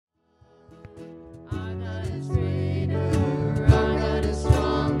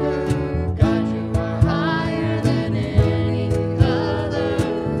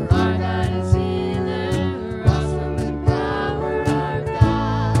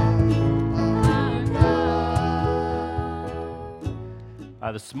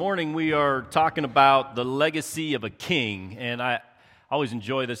This morning we are talking about the legacy of a king, and I always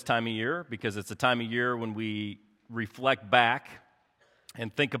enjoy this time of year because it's a time of year when we reflect back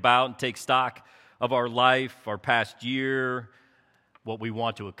and think about and take stock of our life, our past year, what we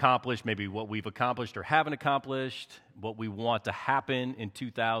want to accomplish, maybe what we've accomplished or haven't accomplished, what we want to happen in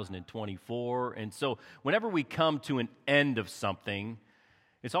 2024. And so whenever we come to an end of something,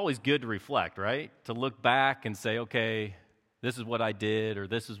 it's always good to reflect, right? To look back and say, okay, this is what I did, or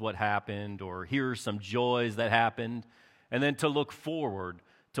this is what happened, or here are some joys that happened, and then to look forward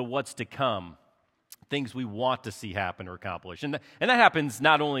to what's to come, things we want to see happen or accomplish. And that happens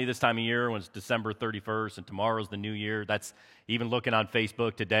not only this time of year when it's December 31st and tomorrow's the new year. That's even looking on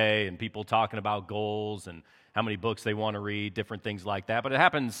Facebook today and people talking about goals and how many books they want to read, different things like that. But it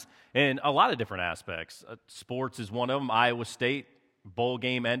happens in a lot of different aspects. Sports is one of them. Iowa State bowl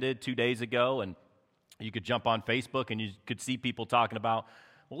game ended 2 days ago, and you could jump on Facebook and you could see people talking about,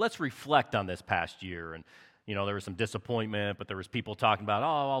 well, let's reflect on this past year. And, you know, there was some disappointment, but there was people talking about,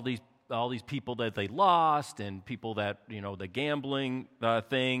 all these people that they lost and people that, you know, the gambling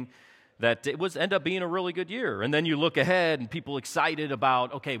thing, that it was end up being a really good year. And then you look ahead and people excited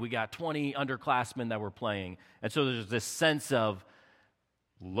about, okay, we got 20 underclassmen that were playing. And so there's this sense of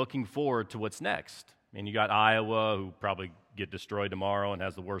looking forward to what's next. And you got Iowa, who probably get destroyed tomorrow and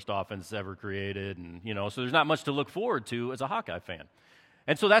has the worst offense ever created. And, you know, so there's not much to look forward to as a Hawkeye fan.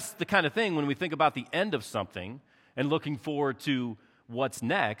 And so that's the kind of thing when we think about the end of something and looking forward to what's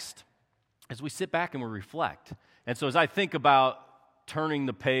next, as we sit back and we reflect. And so as I think about turning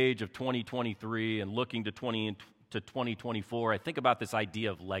the page of 2023 and looking to 2024, I think about this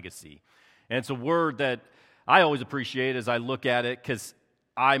idea of legacy. And it's a word that I always appreciate as I look at it, because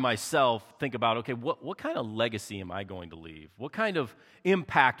I myself think about, okay, what kind of legacy am I going to leave? What kind of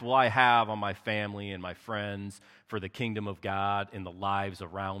impact will I have on my family and my friends for the kingdom of God in the lives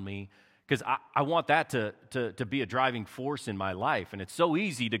around me? Because I want that to be a driving force in my life. And it's so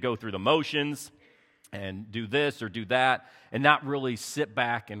easy to go through the motions and do this or do that and not really sit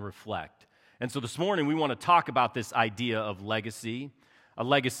back and reflect. And so this morning we want to talk about this idea of legacy, a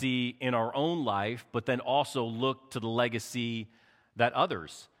legacy in our own life, but then also look to the legacy that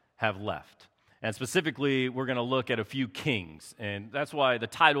others have left. And specifically, we're going to look at a few kings. And that's why the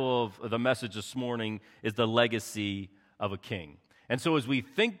title of the message this morning is The Legacy of a King. And so as we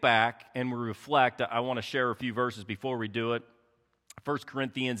think back and we reflect, I want to share a few verses before we do it. 1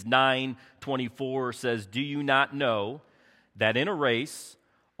 Corinthians 9:24 says, "Do you not know that in a race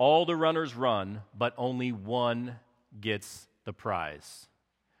all the runners run, but only one gets the prize?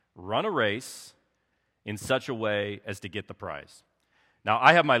 Run a race in such a way as to get the prize." Now,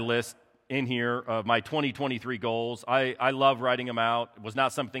 I have my list in here of my 2023 goals. I love writing them out. It was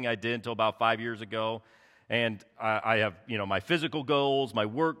not something I did until about 5 years ago. And I have, you know, my physical goals, my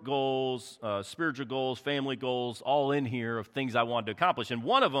work goals, spiritual goals, family goals, all in here of things I wanted to accomplish. And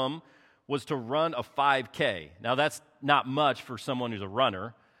one of them was to run a 5K. Now, that's not much for someone who's a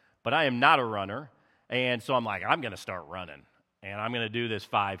runner, but I am not a runner. And so I'm like, I'm going to start running, and I'm going to do this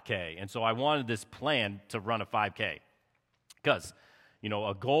 5K. And so I wanted this plan to run a 5K because, you know,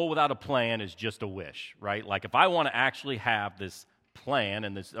 a goal without a plan is just a wish, right? Like if I want to actually have this plan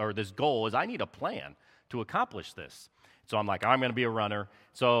and this goal, is I need a plan to accomplish this. So I'm like, I'm going to be a runner.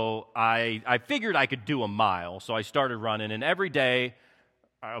 So I figured I could do a mile. So I started running, and every day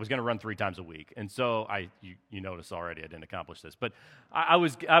I was going to run 3 times a week. And so you notice already I didn't accomplish this, but I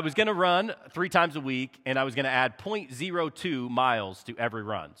was going to run 3 times a week, and I was going to add 0.02 miles to every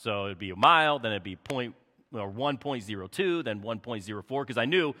run. So it'd be a mile, then it'd be 1.02, then 1.04, because I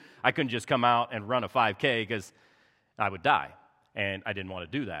knew I couldn't just come out and run a 5K because I would die, and I didn't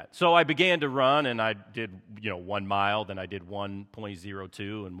want to do that. So I began to run, and I did, 1 mile, then I did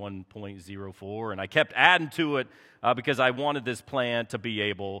 1.02 and 1.04, and I kept adding to it because I wanted this plan to be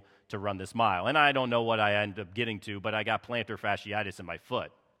able to run this mile. And I don't know what I ended up getting to, but I got plantar fasciitis in my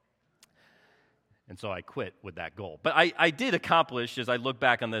foot. And so I quit with that goal. But I did accomplish, as I look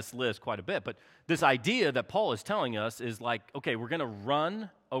back on this list, quite a bit. But this idea that Paul is telling us is like, okay, we're going to run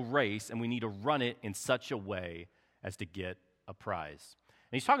a race, and we need to run it in such a way as to get a prize.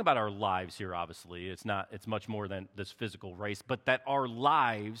 And he's talking about our lives here, obviously. It's much more than this physical race, but that our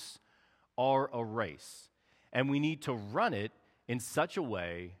lives are a race. And we need to run it in such a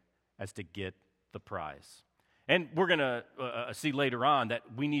way as to get the prize. And we're going to see later on that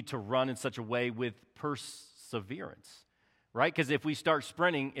we need to run in such a way with perseverance, right? Because if we start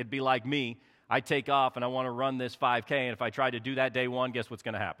sprinting, it'd be like me. I take off and I want to run this 5K, and if I try to do that day one, guess what's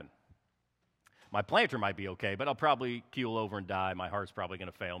going to happen? My plantar might be okay, but I'll probably keel over and die. My heart's probably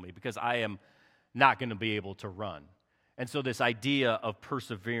going to fail me because I am not going to be able to run. And so this idea of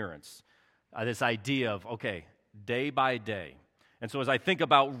perseverance, this idea of, okay, day by day. And so as I think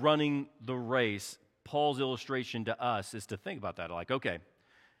about running the race, Paul's illustration to us is to think about that. Like, okay,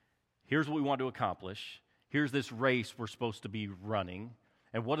 here's what we want to accomplish. Here's this race we're supposed to be running.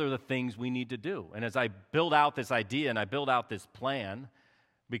 And what are the things we need to do? And as I build out this idea and I build out this plan,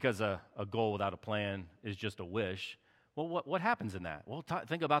 because a goal without a plan is just a wish, well, what happens in that? Well,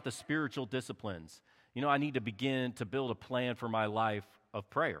 think about the spiritual disciplines. You know, I need to begin to build a plan for my life of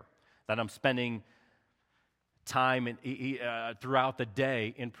prayer, that I'm spending time throughout the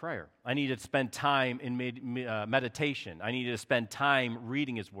day in prayer. I need to spend time in meditation. I need to spend time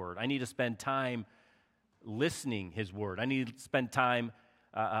reading His Word. I need to spend time listening His Word. I need to spend time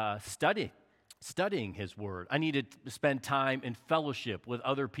studying His Word. I need to spend time in fellowship with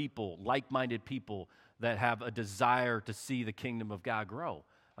other people, like-minded people that have a desire to see the kingdom of God grow.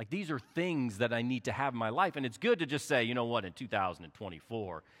 Like, these are things that I need to have in my life. And it's good to just say, you know what, in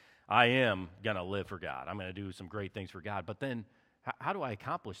 2024, I am going to live for God. I'm going to do some great things for God. But then how do I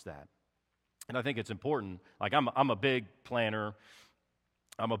accomplish that? And I think it's important. Like, I'm a big planner.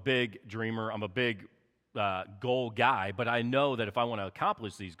 I'm a big dreamer. I'm a big goal guy. But I know that if I want to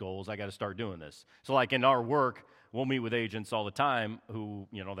accomplish these goals, I got to start doing this. So like in our work, we'll meet with agents all the time who,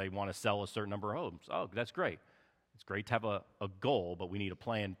 you know, they want to sell a certain number of homes. Oh, that's great. It's great to have a goal, but we need a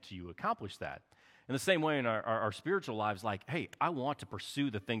plan to accomplish that. In the same way in our spiritual lives, like, hey, I want to pursue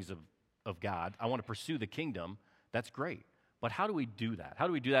the things of God. I want to pursue the kingdom. That's great. But how do we do that? How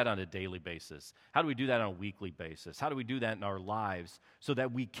do we do that on a daily basis? How do we do that on a weekly basis? How do we do that in our lives so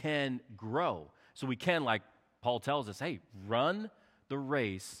that we can grow? So we can, like Paul tells us, hey, run the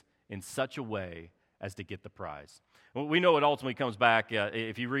race in such a way as to get the prize. Well, we know it ultimately comes back.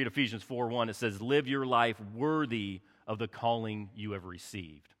 If you read Ephesians 4:1, it says, live your life worthy of the calling you have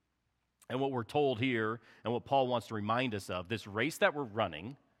received. And what we're told here, and what Paul wants to remind us of, this race that we're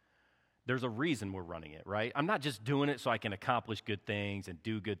running, there's a reason we're running it, right? I'm not just doing it so I can accomplish good things and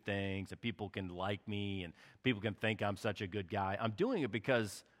do good things and people can like me and people can think I'm such a good guy. I'm doing it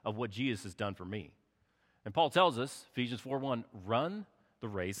because of what Jesus has done for me. And Paul tells us, Ephesians 4:1, run the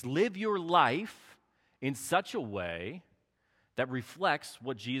race, live your life in such a way that reflects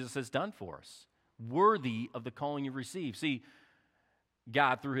what Jesus has done for us, worthy of the calling you receive. See,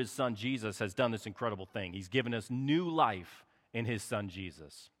 God, through His Son Jesus, has done this incredible thing. He's given us new life in His Son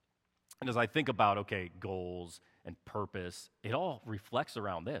Jesus. And as I think about, okay, goals and purpose, it all reflects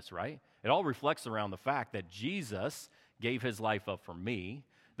around this, right? It all reflects around the fact that Jesus gave His life up for me,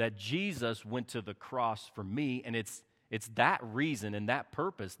 that Jesus went to the cross for me, and it's that reason and that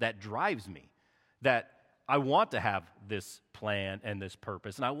purpose that drives me, that I want to have this plan and this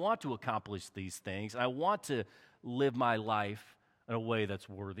purpose, and I want to accomplish these things, and I want to live my life in a way that's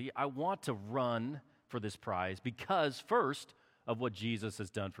worthy. I want to run for this prize because, first, of what Jesus has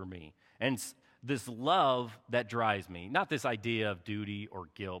done for me. And this love that drives me, not this idea of duty or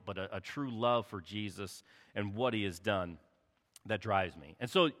guilt, but a true love for Jesus and what He has done that drives me. And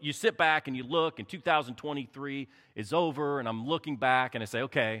so you sit back and you look, and 2023 is over, and I'm looking back, and I say,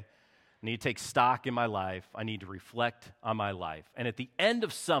 okay, I need to take stock in my life. I need to reflect on my life. And at the end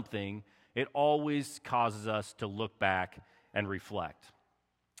of something, it always causes us to look back and reflect.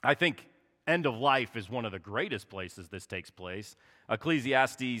 I think end of life is one of the greatest places this takes place.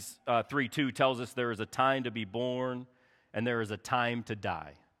 Ecclesiastes 3:2 tells us there is a time to be born and there is a time to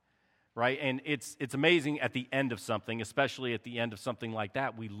die, right? And it's amazing at the end of something, especially at the end of something like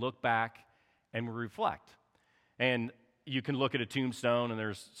that, we look back and we reflect. And you can look at a tombstone, and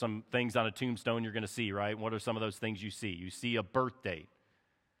there's some things on a tombstone you're going to see, right? What are some of those things you see? You see a birth date,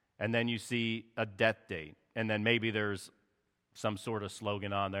 and then you see a death date, and then maybe there's some sort of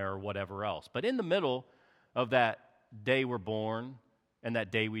slogan on there or whatever else. But in the middle of that day we're born and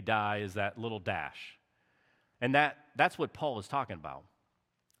that day we die is that little dash. And that's what Paul is talking about.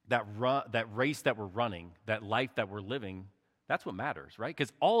 That race that we're running, that life that we're living, that's what matters, right?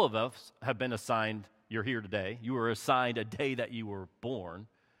 Because all of us have been assigned, you're here today, you were assigned a day that you were born,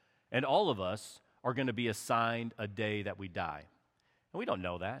 and all of us are going to be assigned a day that we die. And we don't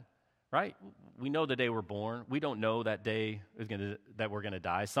know that. Right? We know the day we're born. We don't know that day that we're going to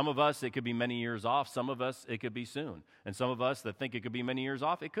die. Some of us, it could be many years off. Some of us, it could be soon. And some of us that think it could be many years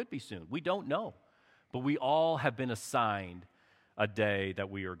off, it could be soon. We don't know. But we all have been assigned a day that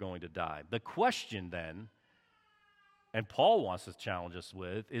we are going to die. The question then, and Paul wants to challenge us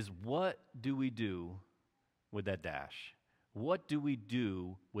with, is what do we do with that dash? What do we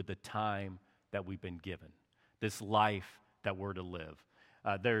do with the time that we've been given? This life that we're to live.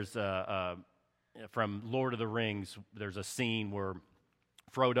 There's from Lord of the Rings, there's a scene where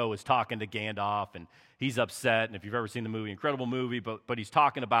Frodo is talking to Gandalf, and he's upset. And if you've ever seen the movie, incredible movie, but he's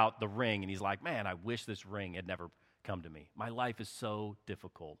talking about the ring, and he's like, man, I wish this ring had never come to me. My life is so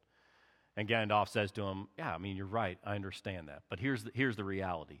difficult. And Gandalf says to him, yeah, I mean, you're right. I understand that. But here's the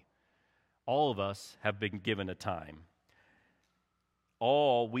reality. All of us have been given a time.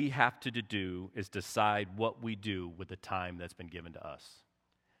 All we have to do is decide what we do with the time that's been given to us.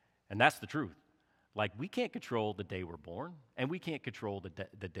 And that's the truth. Like, we can't control the day we're born, and we can't control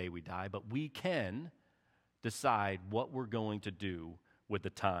the day we die, but we can decide what we're going to do with the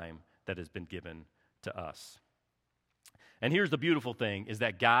time that has been given to us. And here's the beautiful thing, is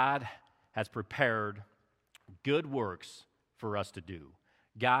that God has prepared good works for us to do.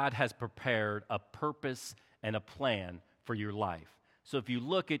 God has prepared a purpose and a plan for your life. So if you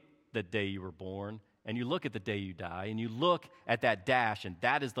look at the day you were born, and you look at the day you die, and you look at that dash, and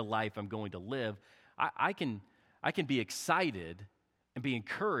that is the life I'm going to live, I can be excited and be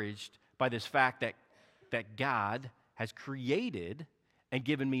encouraged by this fact that God has created and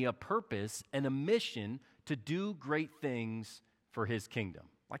given me a purpose and a mission to do great things for his kingdom.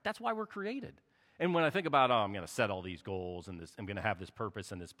 Like, that's why we're created. And when I think about, I'm going to set all these goals and I'm going to have this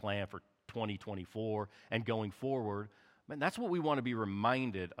purpose and this plan for 2024 and going forward, man, that's what we want to be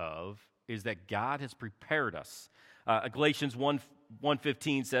reminded of, is that God has prepared us. Galatians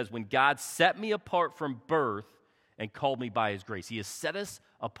 1:15 says, when God set me apart from birth and called me by his grace. He has set us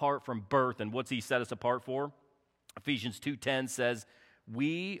apart from birth, and what's he set us apart for? Ephesians 2:10 says,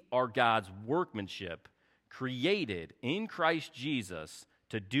 we are God's workmanship, created in Christ Jesus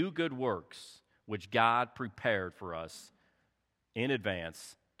to do good works, which God prepared for us in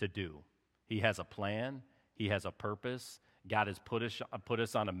advance to do. He has a plan. He has a purpose. God has put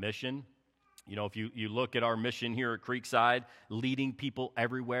us on a mission. You know, if you look at our mission here at Creekside, leading people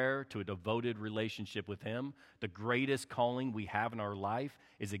everywhere to a devoted relationship with him, the greatest calling we have in our life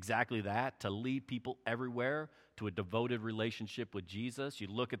is exactly that, to lead people everywhere to a devoted relationship with Jesus. You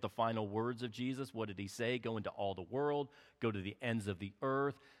look at the final words of Jesus. What did he say? Go into all the world, go to the ends of the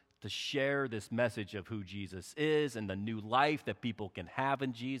earth, to share this message of who Jesus is and the new life that people can have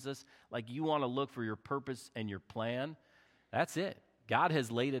in Jesus. Like, you want to look for your purpose and your plan, that's it. God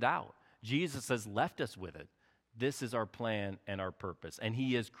has laid it out. Jesus has left us with it. This is our plan and our purpose, and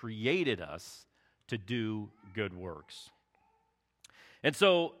he has created us to do good works. And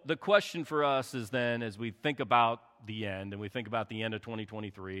so the question for us is then, as we think about the end, and we think about the end of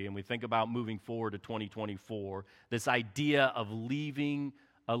 2023, and we think about moving forward to 2024, this idea of leaving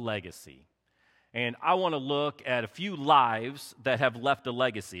a legacy. And I want to look at a few lives that have left a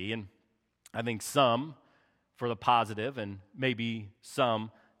legacy, and I think some for the positive and maybe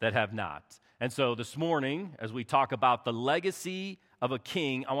some that have not. And so this morning, as we talk about the legacy of a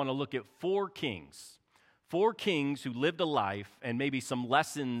king, I want to look at four kings who lived a life and maybe some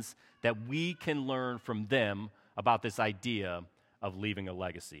lessons that we can learn from them about this idea of leaving a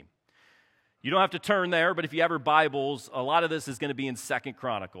legacy. You don't have to turn there, but if you have your Bibles, a lot of this is going to be in 2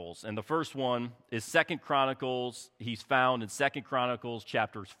 Chronicles. And the first one is 2 Chronicles. He's found in 2 Chronicles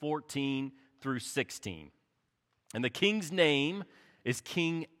chapters 14 through 16. And the king's name is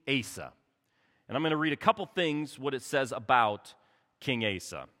King Asa. And I'm going to read a couple things, what it says about King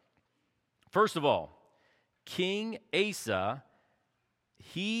Asa. First of all, King Asa,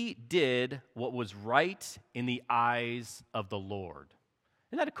 he did what was right in the eyes of the Lord.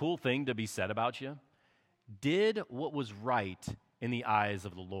 Isn't that a cool thing to be said about you? Did what was right in the eyes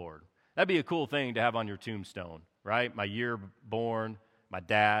of the Lord. That'd be a cool thing to have on your tombstone, right? My year born, my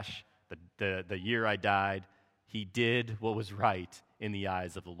dash, the year I died. He did what was right in the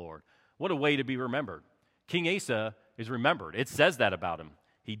eyes of the Lord. What a way to be remembered. King Asa is remembered. It says that about him.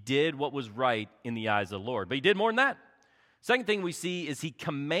 He did what was right in the eyes of the Lord. But he did more than that. Second thing we see is he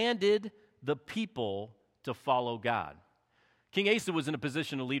commanded the people to follow God. King Asa was in a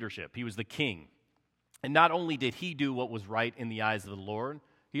position of leadership. He was the king. And not only did he do what was right in the eyes of the Lord,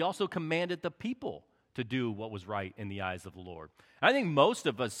 he also commanded the people to do what was right in the eyes of the Lord. I think most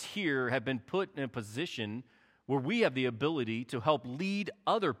of us here have been put in a position where we have the ability to help lead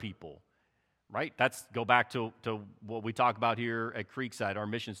other people, right? That's go back to what we talk about here at Creekside, our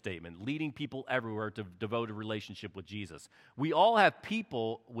mission statement, leading people everywhere to devote a relationship with Jesus. We all have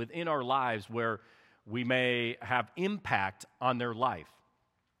people within our lives where we may have impact on their life.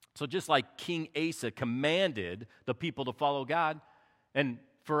 So just like King Asa commanded the people to follow God, and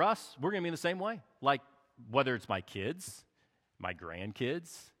for us, we're going to be in the same way. Like whether it's my kids, my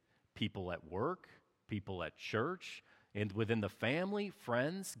grandkids, people at work, people at church, and within the family,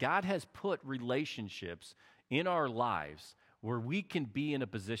 friends, God has put relationships in our lives where we can be in a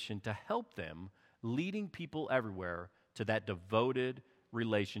position to help them, leading people everywhere to that devoted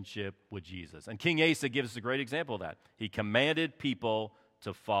relationship with Jesus. And King Asa gives us a great example of that. He commanded people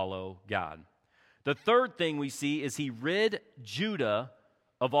to follow God. The third thing we see is he rid Judah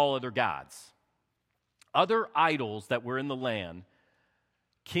of all other gods. Other idols that were in the land,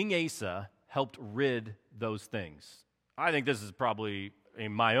 King Asa helped rid those things. I think this is probably,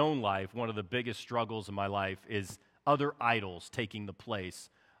 in my own life, one of the biggest struggles in my life is other idols taking the place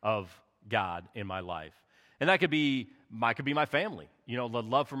of God in my life. And that could be my family, the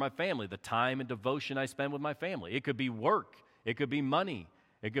love for my family, the time and devotion I spend with my family. It could be work. It could be money.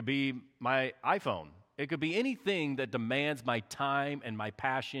 It could be my iPhone. It could be anything that demands my time and my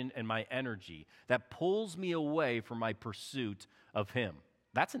passion and my energy, that pulls me away from my pursuit of Him.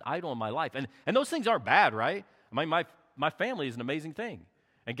 That's an idol in my life. And those things aren't bad, right? I mean, my family is an amazing thing.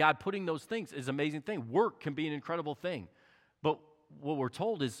 And God putting those things is an amazing thing. Work can be an incredible thing. But what we're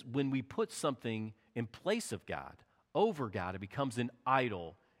told is when we put something in place of God, over God, it becomes an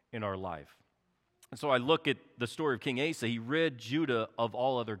idol in our life. And so I look at the story of King Asa. He rid Judah of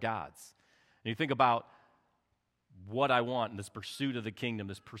all other gods. And you think about what I want in this pursuit of the kingdom,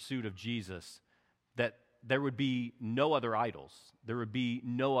 this pursuit of Jesus, that there would be no other idols. There would be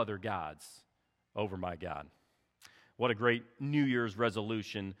no other gods over my God. What a great New Year's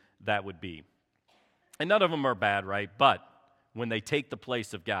resolution that would be. And none of them are bad, right? But when they take the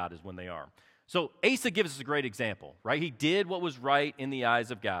place of God is when they are. So Asa gives us a great example, right? He did what was right in the eyes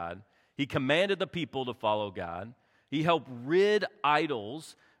of God. He commanded the people to follow God. He helped rid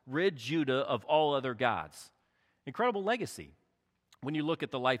Judah of all other gods. Incredible legacy when you look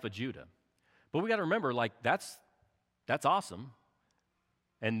at the life of Judah. But we got to remember, that's awesome.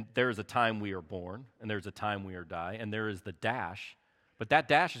 And there is a time we are born, and there's a time we are die, and there is the dash. But that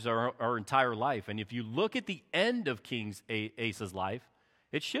dash is our entire life. And if you look at the end of King Asa's life,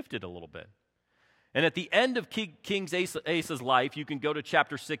 it shifted a little bit. And at the end of King Asa's life, you can go to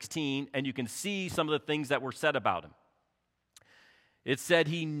chapter 16, and you can see some of the things that were said about him. It said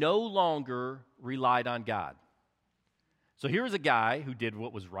he no longer relied on God. So here's a guy who did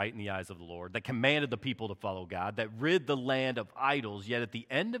what was right in the eyes of the Lord, that commanded the people to follow God, that rid the land of idols, yet at the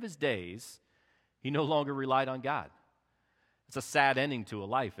end of his days, he no longer relied on God. It's a sad ending to a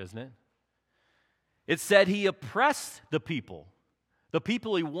life, isn't it? It said he oppressed the people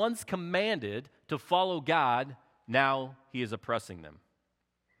he once commanded to follow God, now he is oppressing them.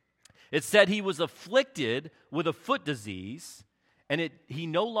 It said he was afflicted with a foot disease, and he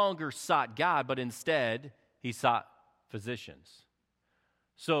no longer sought God, but instead he sought physicians.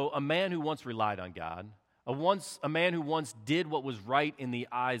 So a man who once relied on God, a man who once did what was right in the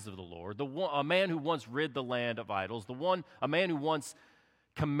eyes of the Lord, a man who once rid the land of idols, a man who once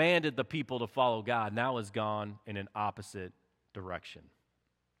commanded the people to follow God, now has gone in an opposite direction.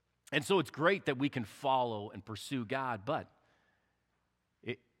 And so it's great that we can follow and pursue God, but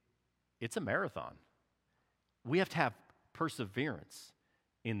it's a marathon. We have to have perseverance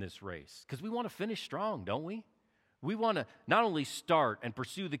in this race because we want to finish strong, don't we? We want to not only start and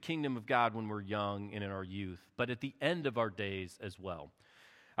pursue the kingdom of God when we're young and in our youth, but at the end of our days as well.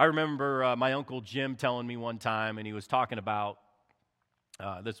 I remember my Uncle Jim telling me one time, and he was talking about,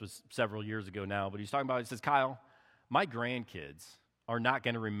 this was several years ago now, but he says, Kyle, my grandkids are not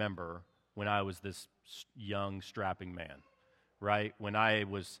going to remember when I was this young, strapping man, right? When I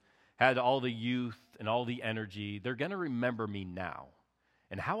had all the youth and all the energy. They're going to remember me now.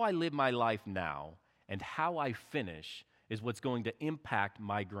 And how I live my life now and how I finish is what's going to impact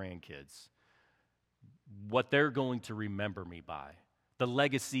my grandkids. What they're going to remember me by. The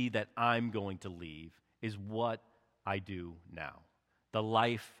legacy that I'm going to leave is what I do now. The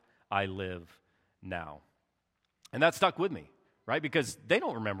life I live now. And that stuck with me, right? Because they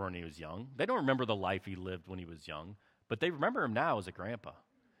don't remember when he was young. They don't remember the life he lived when he was young. But they remember him now as a grandpa.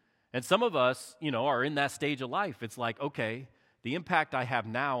 And some of us, are in that stage of life. It's like, okay, the impact I have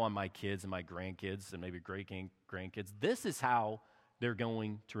now on my kids and my grandkids and maybe great-grandkids, this is how they're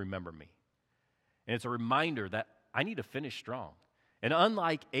going to remember me. And it's a reminder that I need to finish strong. And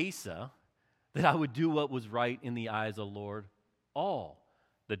unlike Asa, that I would do what was right in the eyes of the Lord all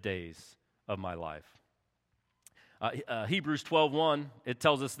the days of my life. Hebrews 12:1, it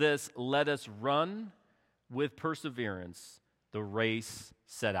tells us this, let us run with perseverance the race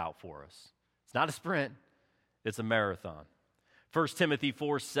set out for us. It's not a sprint, it's a marathon. 1 Timothy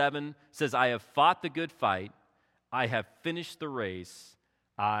 4:7 says, I have fought the good fight, I have finished the race,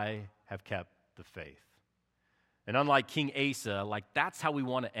 I have kept the faith. And unlike King Asa, that's how we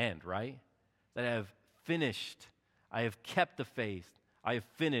want to end, right? That I have finished, I have kept the faith, I have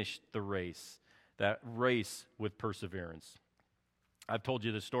finished the race, that race with perseverance. I've told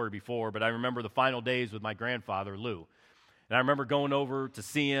you this story before, but I remember the final days with my grandfather, Lou. And I remember going over to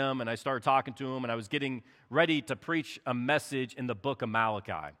see him, and I started talking to him, and I was getting ready to preach a message in the book of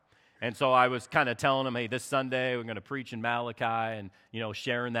Malachi. And so I was kind of telling him, hey, this Sunday we're going to preach in Malachi, and,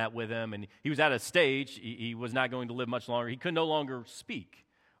 sharing that with him. And he was at a stage, he was not going to live much longer. He could no longer speak,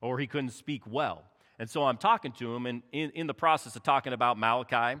 or he couldn't speak well. And so I'm talking to him, and in the process of talking about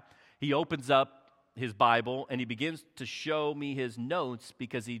Malachi, he opens up his Bible, and he begins to show me his notes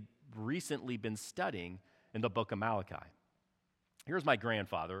because he'd recently been studying in the book of Malachi. Here's my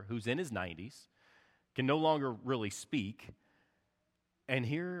grandfather, who's in his 90s, can no longer really speak, and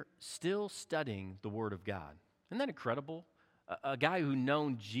here still studying the Word of God. Isn't that incredible? A guy who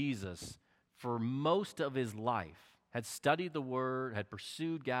known Jesus for most of his life, had studied the Word, had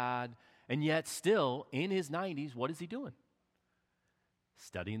pursued God, and yet still in his 90s, what is he doing?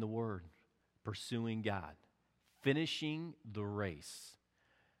 Studying the Word, pursuing God, finishing the race,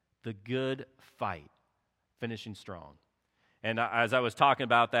 the good fight, finishing strong. And as I was talking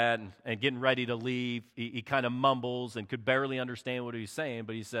about that and getting ready to leave, he kind of mumbles and could barely understand what he was saying,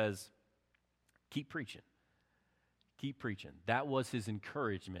 but he says, keep preaching. Keep preaching. That was his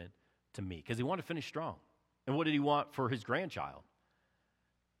encouragement to me because he wanted to finish strong. And what did he want for his grandchild?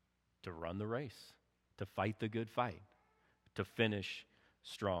 To run the race, to fight the good fight, to finish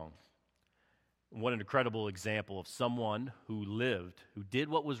strong. What an incredible example of someone who lived, who did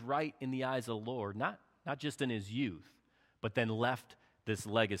what was right in the eyes of the Lord, not just in his youth, but then left this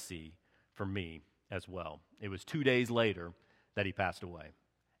legacy for me as well. It was 2 days later that he passed away.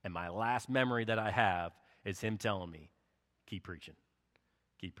 And my last memory that I have is him telling me, keep preaching,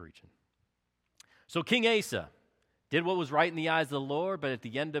 keep preaching. So King Asa did what was right in the eyes of the Lord, but at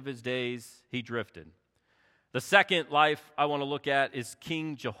the end of his days, he drifted. The second life I want to look at is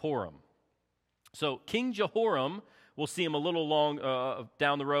King Jehoram. So King Jehoram, we'll see him a little long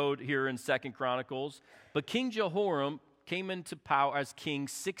down the road here in 2 Chronicles, but King Jehoram came into power as king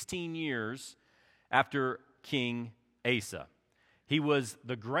 16 years after King Asa. He was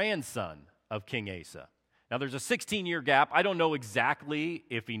the grandson of King Asa. Now, there's a 16-year gap. I don't know exactly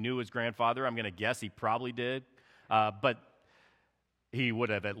if he knew his grandfather. I'm going to guess he probably did. But he would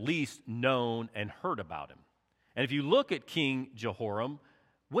have at least known and heard about him. And if you look at King Jehoram,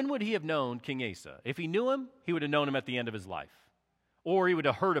 when would he have known King Asa? If he knew him, he would have known him at the end of his life. Or he would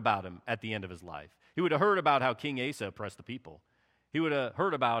have heard about him at the end of his life. He would have heard about how King Asa oppressed the people. He would have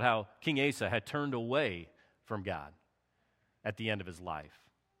heard about how King Asa had turned away from God at the end of his life.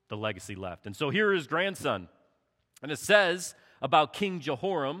 The legacy left. And so here is his grandson. And it says about King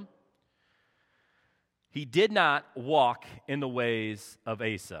Jehoram, he did not walk in the ways of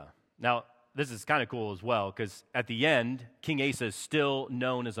Asa. Now, this is kind of cool as well, because at the end, King Asa is still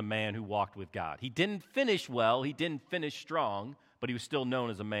known as a man who walked with God. He didn't finish well, he didn't finish strong, but he was still known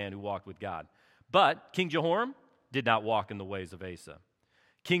as a man who walked with God. But King Jehoram did not walk in the ways of Asa.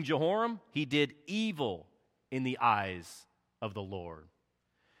 King Jehoram, he did evil in the eyes of the Lord.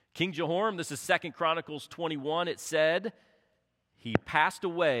 King Jehoram, this is 2 Chronicles 21, it said, he passed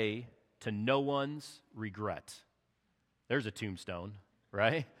away to no one's regret. There's a tombstone,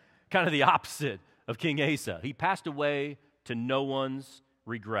 right? Kind of the opposite of King Asa. He passed away to no one's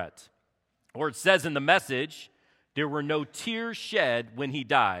regret. Or it says in the Message, there were no tears shed when he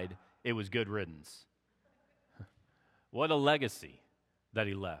died. It was good riddance. What a legacy that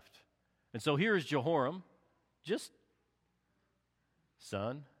he left. And so here is Jehoram, just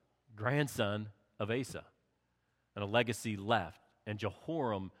grandson of Asa, and a legacy left. And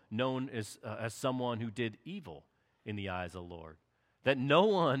Jehoram known as someone who did evil in the eyes of the Lord, that no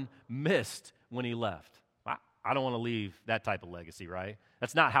one missed when he left. I don't want to leave that type of legacy, right?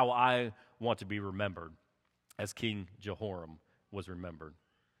 That's not how I want to be remembered as King Jehoram was remembered.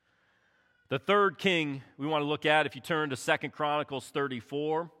 The third king we want to look at, if you turn to 2 Chronicles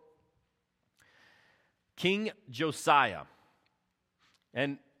 34, King Josiah.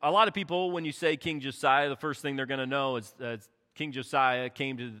 And a lot of people, when you say King Josiah, the first thing they're going to know is King Josiah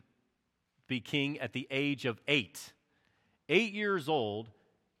came to be king at the age of 8. 8 years old,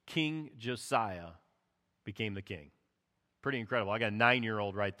 King Josiah became the king. Pretty incredible. I got a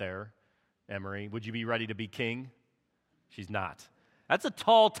 9-year-old right there. Emery, would you be ready to be king? She's not. That's a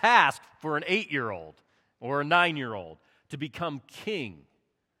tall task for an 8-year-old or a 9-year-old to become king.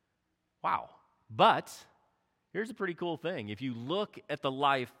 Wow. But here's a pretty cool thing. If you look at the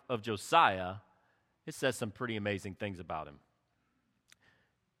life of Josiah, it says some pretty amazing things about him.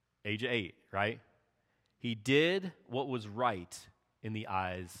 Age of 8, right? He did what was right in the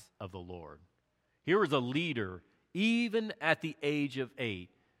eyes of the Lord. Here was a leader, even at the age of 8,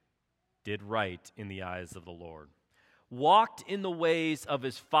 did right in the eyes of the Lord. Walked in the ways of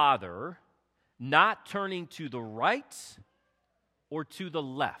his father, not turning to the right or to the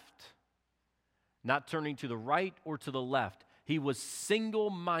left. Not turning to the right or to the left. He was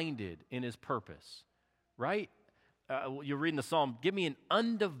single-minded in his purpose, right? You're reading the psalm, give me an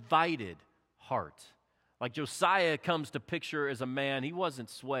undivided heart. Like Josiah comes to picture as a man, he wasn't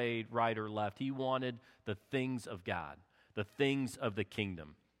swayed right or left. He wanted the things of God, the things of the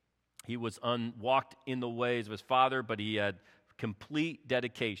kingdom. He was walked in the ways of his father, but he had complete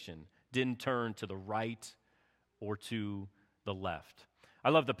dedication, didn't turn to the right or to the left. I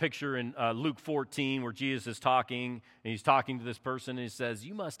love the picture in Luke 14 where Jesus is talking, and he's talking to this person, and he says,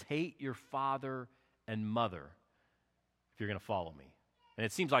 you must hate your father and mother if you're going to follow me. And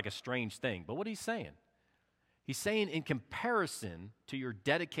it seems like a strange thing, but what he's saying? He's saying in comparison to your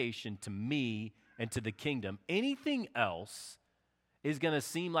dedication to me and to the kingdom, anything else is going to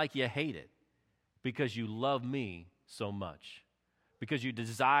seem like you hate it because you love me so much. Because you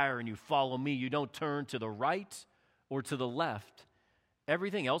desire and you follow me, you don't turn to the right or to the left.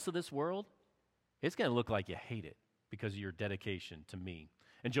 Everything else of this world, it's going to look like you hate it because of your dedication to me.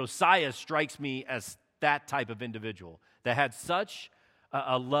 And Josiah strikes me as that type of individual that had such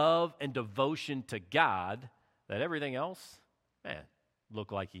a love and devotion to God that everything else, man,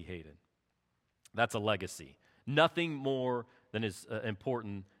 looked like he hated. That's a legacy. Nothing more than is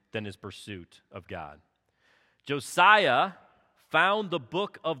important than his pursuit of God. Josiah found the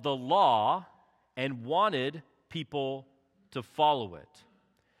book of the law and wanted people to follow it.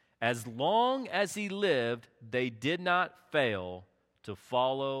 As long as he lived, they did not fail to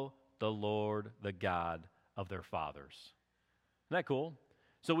follow the Lord, the God of their fathers. Isn't that cool?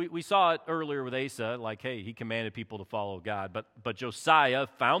 So we saw it earlier with Asa, like, hey, he commanded people to follow God. But Josiah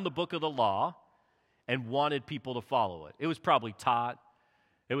found the book of the law and wanted people to follow it. It was probably taught.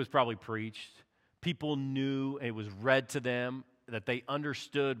 It was probably preached. People knew, it was read to them, that they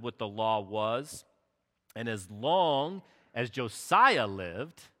understood what the law was. And as long as Josiah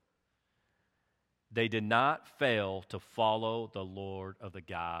lived, they did not fail to follow the Lord of the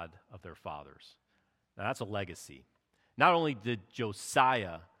God of their fathers. Now, that's a legacy. Not only did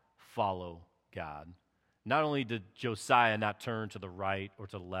Josiah follow God, not only did Josiah not turn to the right or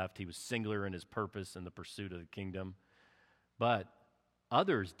to the left, he was singular in his purpose in the pursuit of the kingdom, but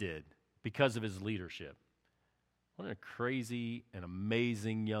others did because of his leadership. What a crazy and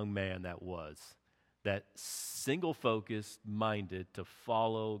amazing young man that was, that single-focused, minded to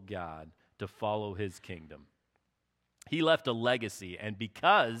follow God, to follow his kingdom. He left a legacy, and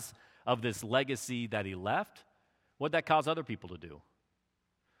because of this legacy that he left, what did that cause other people to do?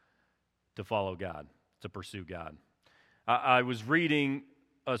 To follow God, to pursue God. I was reading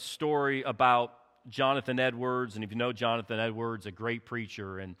a story about Jonathan Edwards, and if you know Jonathan Edwards, a great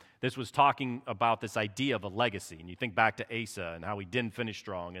preacher, and this was talking about this idea of a legacy, and you think back to Asa and how he didn't finish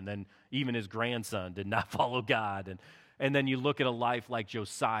strong, and then even his grandson did not follow God, and then you look at a life like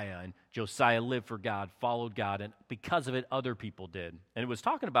Josiah, and Josiah lived for God, followed God, and because of it, other people did. And it was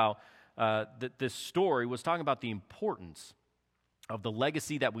talking about, this story was talking about the importance of the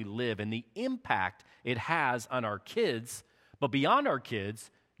legacy that we live and the impact it has on our kids, but beyond our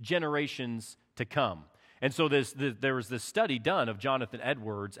kids, generations to come. And so there was this study done of Jonathan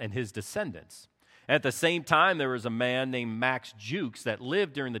Edwards and his descendants. At the same time, there was a man named Max Jukes that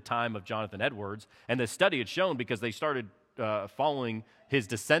lived during the time of Jonathan Edwards, and the study had shown, because they started following his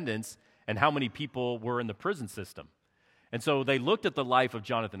descendants and how many people were in the prison system. And so they looked at the life of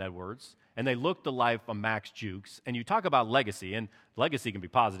Jonathan Edwards, and they looked at the life of Max Jukes, and you talk about legacy, and legacy can be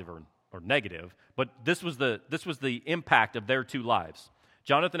positive or negative, but this was the impact of their two lives.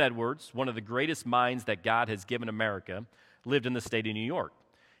 Jonathan Edwards, one of the greatest minds that God has given America, lived in the state of New York.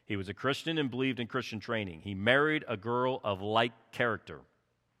 He was a Christian and believed in Christian training. He married a girl of like character.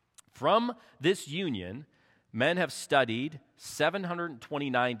 From this union, men have studied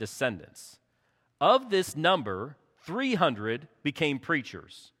 729 descendants. Of this number, 300 became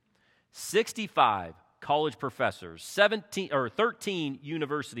preachers, 65 college professors, 13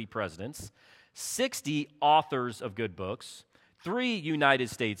 university presidents, 60 authors of good books, 3 United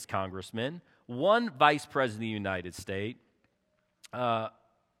States congressmen, 1 vice president of the United States,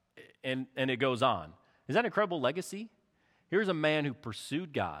 and it goes on. Is that an incredible legacy? Here's a man who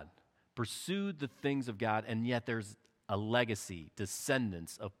pursued God, pursued the things of God, and yet there's a legacy,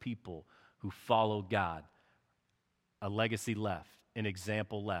 descendants of people who followed God. A legacy left, an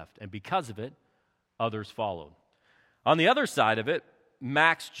example left, and because of it, others followed. On the other side of it,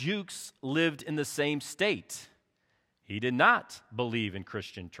 Max Jukes lived in the same state. He did not believe in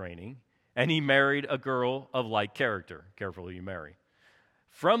Christian training, and he married a girl of like character. Careful who you marry.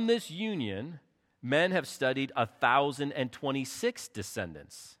 From this union, men have studied 1,026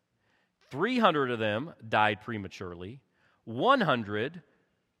 descendants. 300 of them died prematurely.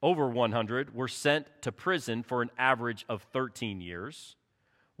 over 100 were sent to prison for an average of 13 years.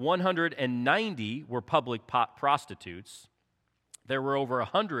 190 were public prostitutes. There were over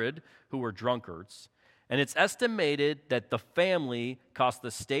 100 who were drunkards. And it's estimated that the family cost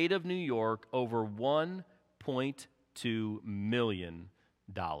the state of New York over $1.2 million.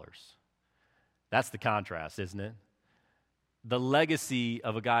 That's the contrast, isn't it? The legacy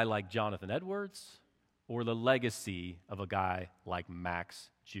of a guy like Jonathan Edwards or the legacy of a guy like Max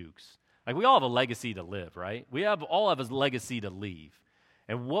Jukes. Like, we all have a legacy to live, right? We all have a legacy to leave.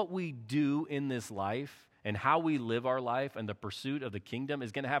 And what we do in this life and how we live our life and the pursuit of the kingdom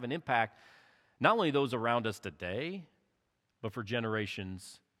is going to have an impact not only those around us today, but for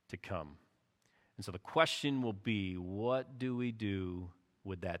generations to come. And so the question will be, what do we do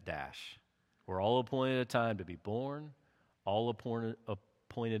with that dash? We're all appointed a time to be born, all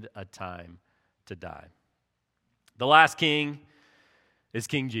appointed a time to die. The last king is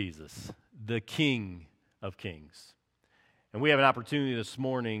King Jesus, the King of Kings. And we have an opportunity this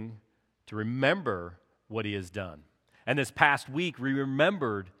morning to remember what he has done. And this past week, we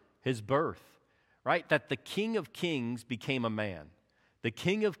remembered his birth, right? That the King of Kings became a man. The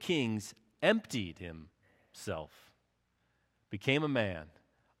King of Kings emptied himself, became a man,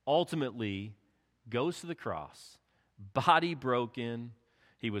 ultimately goes to the cross, body broken,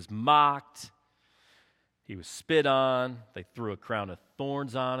 he was mocked, he was spit on, they threw a crown of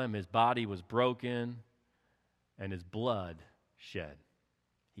thorns on him, his body was broken, and his blood shed.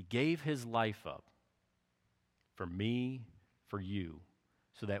 He gave his life up for me, for you,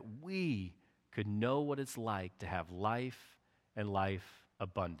 so that we could know what it's like to have life and life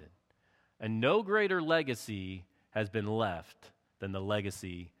abundant. And no greater legacy has been left than the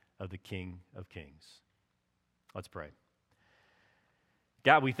legacy of the King of Kings. Let's pray.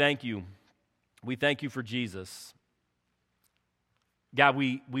 God, we thank you. We thank you for Jesus. God,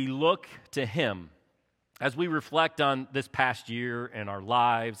 we look to him as we reflect on this past year and our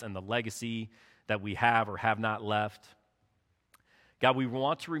lives and the legacy that we have or have not left. God, we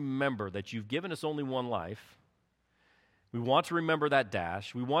want to remember that you've given us only one life. We want to remember that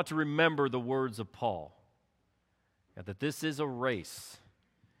dash. We want to remember the words of Paul, God, that this is a race,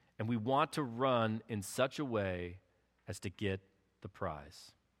 and we want to run in such a way as to get the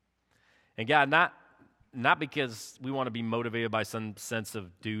prize. And God, not because we want to be motivated by some sense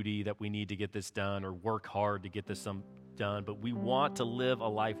of duty that we need to get this done or work hard to get this done, but we want to live a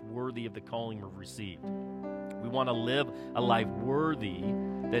life worthy of the calling we've received. We want to live a life worthy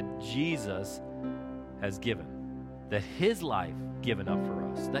that Jesus has given, that his life given up for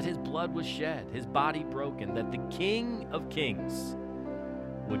us, that his blood was shed, his body broken, that the King of Kings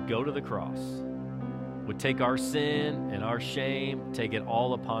would go to the cross, would take our sin and our shame, take it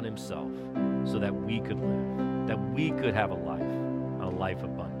all upon himself so that we could live, that we could have a life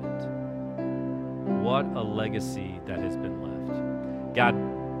abundant. What a legacy that has been left. God,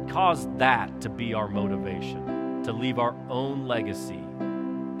 cause that to be our motivation, to leave our own legacy,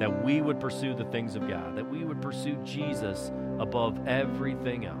 that we would pursue the things of God, that we would pursue Jesus above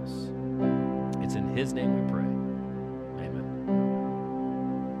everything else. It's in his name we pray.